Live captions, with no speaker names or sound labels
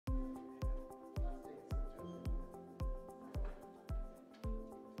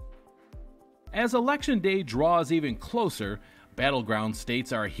As Election Day draws even closer, battleground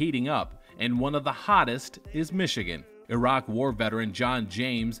states are heating up, and one of the hottest is Michigan. Iraq War veteran John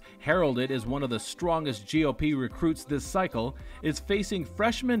James, heralded as one of the strongest GOP recruits this cycle, is facing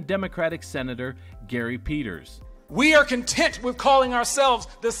freshman Democratic Senator Gary Peters. We are content with calling ourselves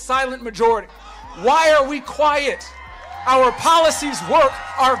the silent majority. Why are we quiet? Our policies work,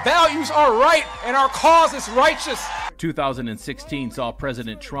 our values are right, and our cause is righteous. 2016 saw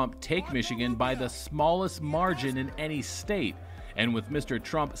President Trump take Michigan by the smallest margin in any state. And with Mr.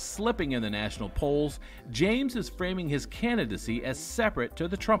 Trump slipping in the national polls, James is framing his candidacy as separate to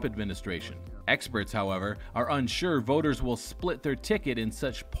the Trump administration. Experts, however, are unsure voters will split their ticket in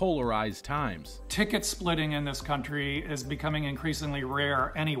such polarized times. Ticket splitting in this country is becoming increasingly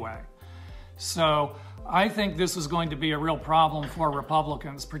rare anyway. So I think this is going to be a real problem for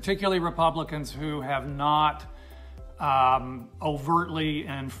Republicans, particularly Republicans who have not overtly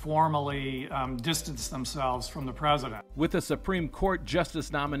and formally distance themselves from the president. With a Supreme Court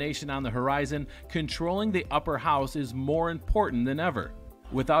justice nomination on the horizon, controlling the upper house is more important than ever.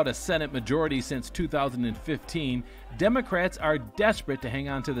 Without a Senate majority since 2015, Democrats are desperate to hang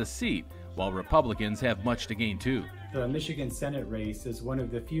on to the seat, while Republicans have much to gain too. The Michigan Senate race is one of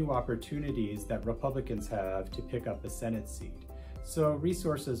the few opportunities that Republicans have to pick up a Senate seat. So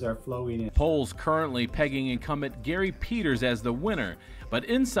resources are flowing in. Polls currently pegging incumbent Gary Peters as the winner, but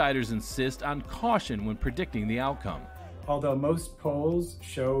insiders insist on caution when predicting the outcome. Although most polls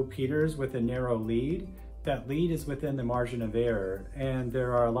show Peters with a narrow lead, that lead is within the margin of error, and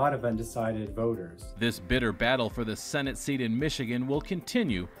there are a lot of undecided voters. This bitter battle for the Senate seat in Michigan will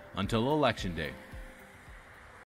continue until Election Day.